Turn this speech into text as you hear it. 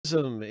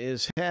Prizm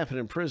is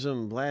happening.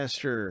 Prizm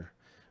Blaster.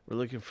 We're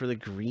looking for the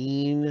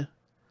green.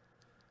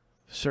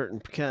 Certain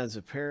kinds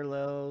of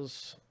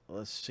parallels.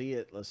 Let's see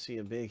it. Let's see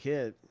a big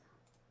hit.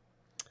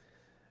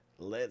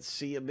 Let's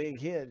see a big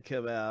hit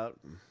come out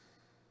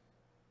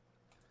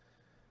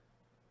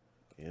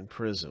in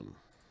Prizm.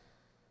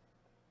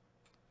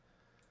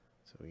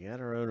 So we got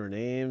our owner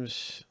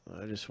names.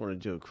 I just want to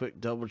do a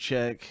quick double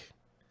check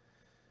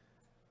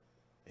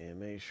and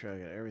make sure I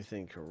got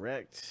everything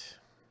correct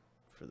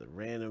for the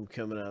random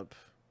coming up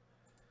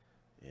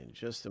in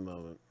just a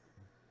moment.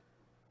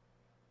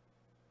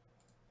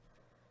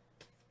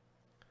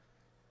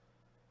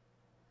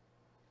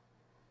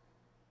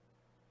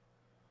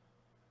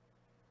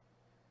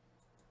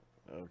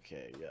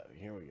 Okay, yeah,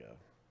 here we go.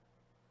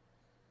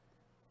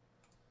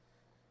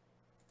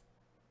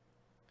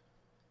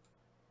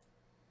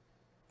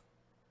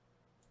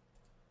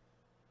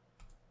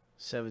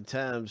 Seven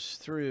times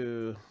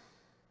through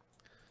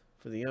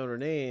for the owner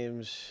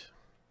names.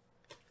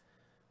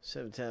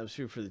 7 times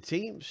through for the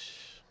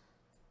teams.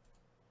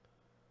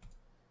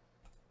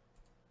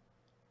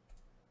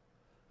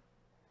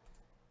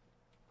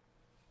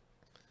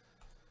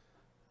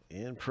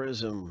 And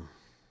Prizm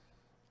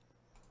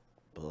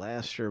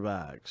Blaster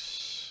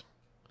box.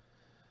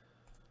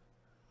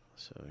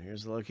 So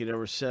here's the lucky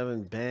number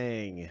 7.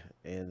 Bang.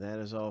 And that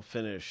is all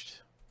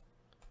finished.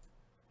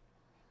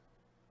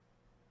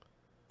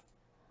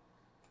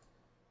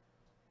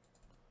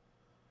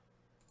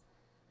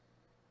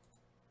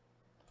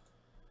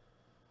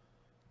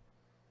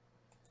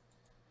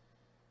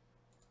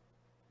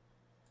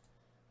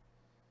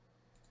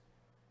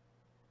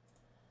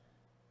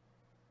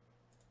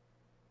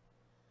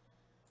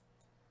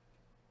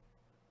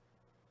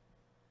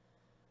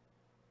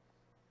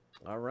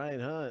 All right,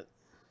 Hunt.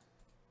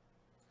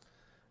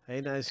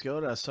 Hey, nice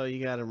goat. I saw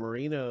you got a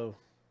Merino.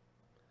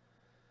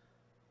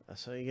 I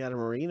saw you got a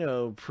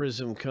Merino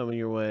Prizm coming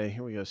your way.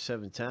 Here we go,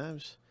 7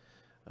 times.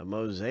 A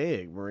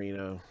mosaic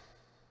Merino.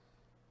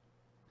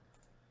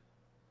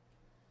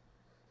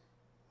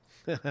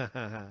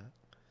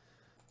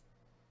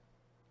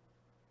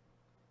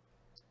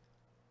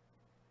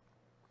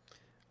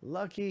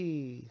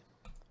 Lucky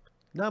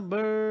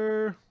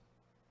number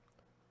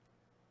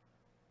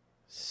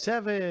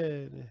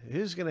 7.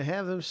 Who's going to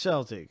have them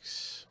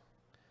Celtics?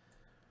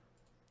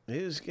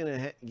 Who's going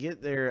to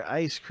get their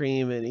ice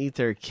cream and eat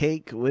their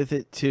cake with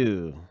it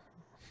too?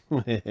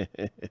 I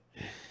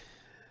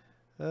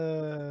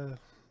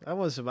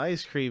want some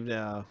ice cream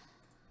now.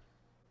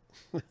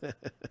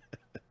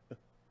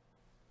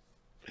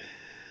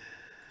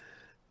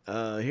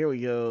 Here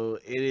we go.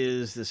 It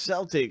is the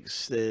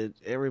Celtics that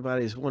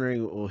everybody's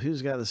wondering, well,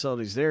 who's got the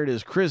Celtics? There it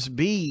is, Chris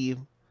B.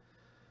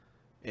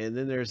 And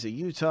then there's the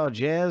Utah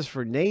Jazz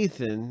for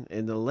Nathan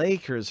and the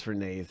Lakers for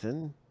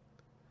Nathan.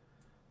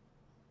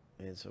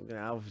 And so I'm going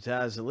to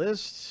alphabetize the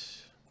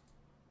list.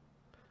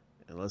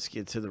 And let's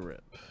get to the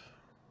rip.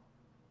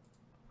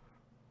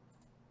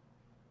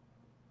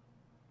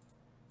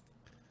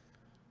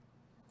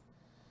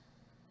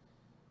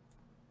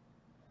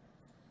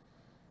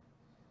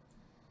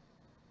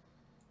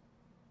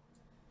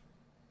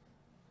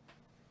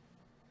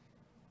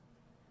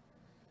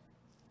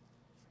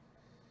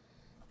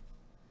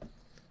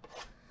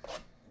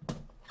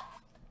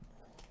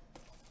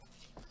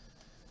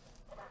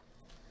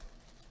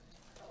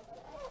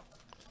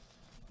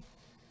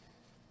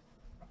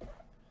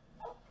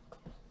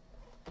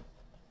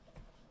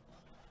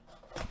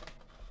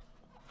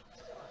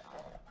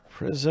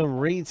 Prizm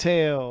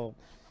Retail.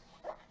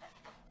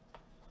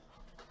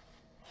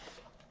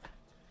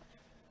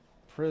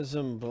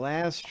 Prizm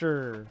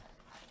Blaster.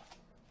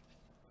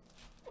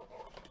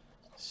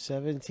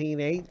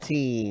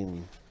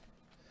 1718.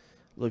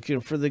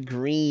 Looking for the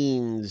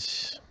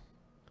greens.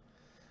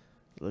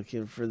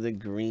 Looking for the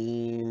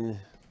green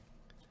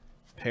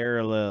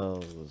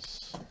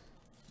parallels.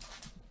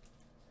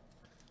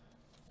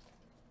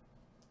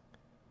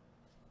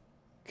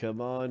 Come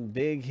on,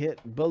 Big Hit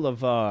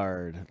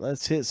Boulevard.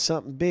 Let's hit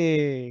something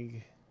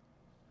big.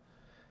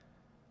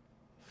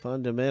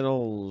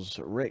 Fundamentals,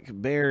 Rick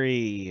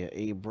Barry,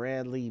 a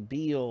Bradley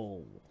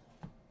Beal.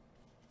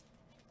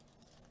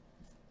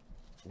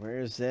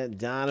 Where's that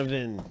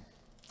Donovan?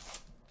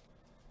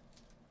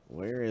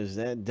 Where is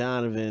that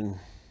Donovan?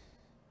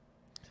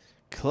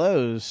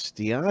 Close.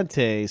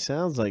 Deontay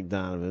sounds like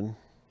Donovan.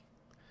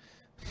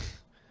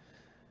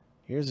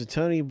 Here's a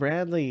Tony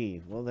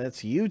Bradley. Well,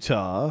 that's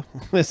Utah.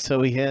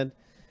 So we had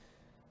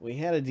a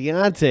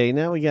Deontay.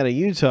 Now we got a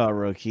Utah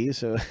rookie.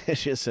 So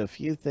it's just a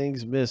few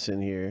things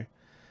missing here.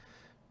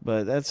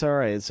 But that's all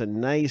right. It's a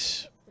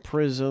nice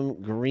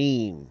Prizm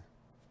green.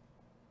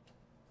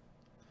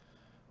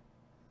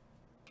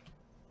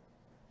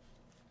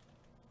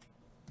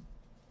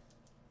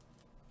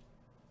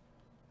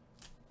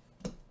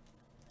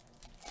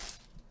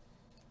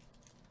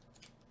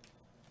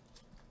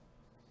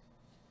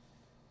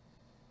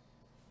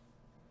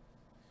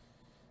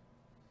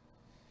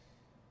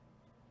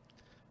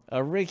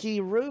 A Ricky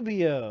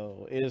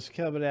Rubio is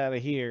coming out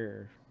of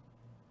here.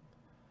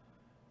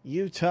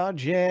 Utah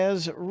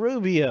Jazz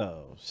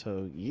Rubio.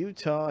 So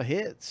Utah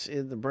hits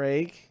in the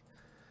break.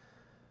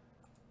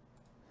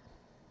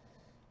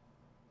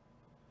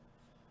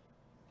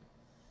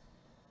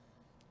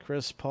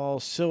 Chris Paul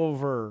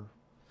Silver,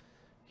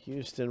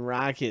 Houston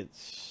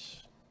Rockets.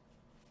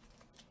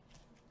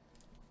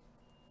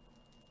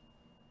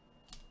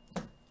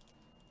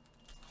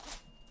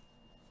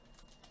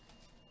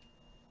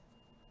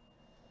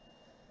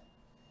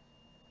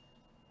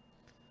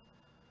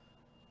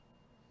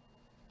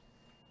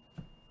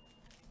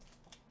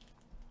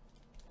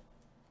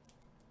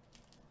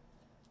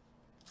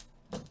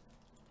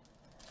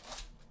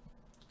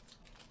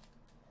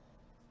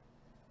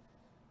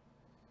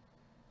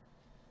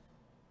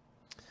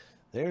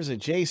 There's a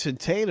Jason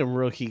Tatum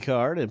rookie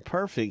card in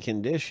perfect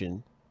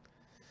condition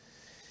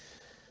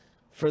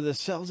for the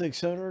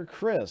Celtics owner,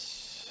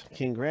 Chris.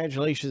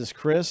 Congratulations,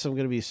 Chris. I'm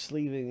going to be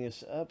sleeving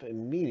this up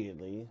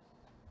immediately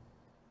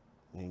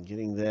and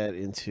getting that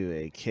into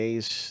a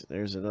case.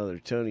 There's another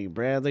Tony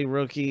Bradley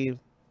rookie.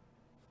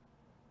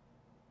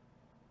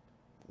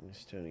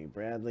 There's Tony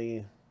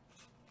Bradley.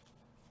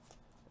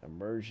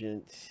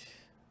 Emergent.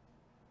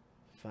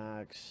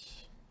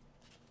 Fox.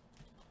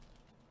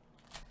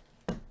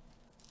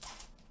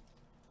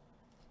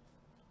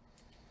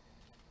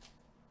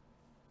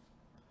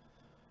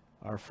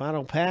 Our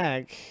final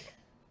pack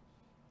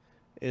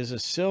is a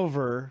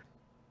silver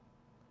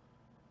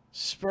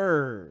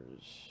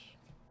Spurs.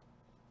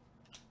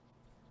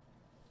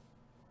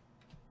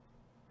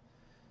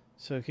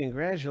 So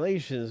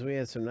congratulations. We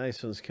had some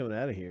nice ones coming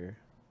out of here.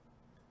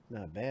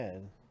 Not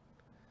bad.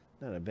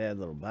 Not a bad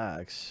little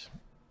box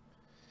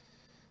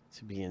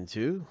to be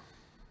into.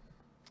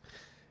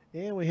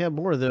 And we have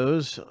more of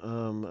those.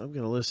 I'm going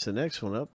to list the next one up.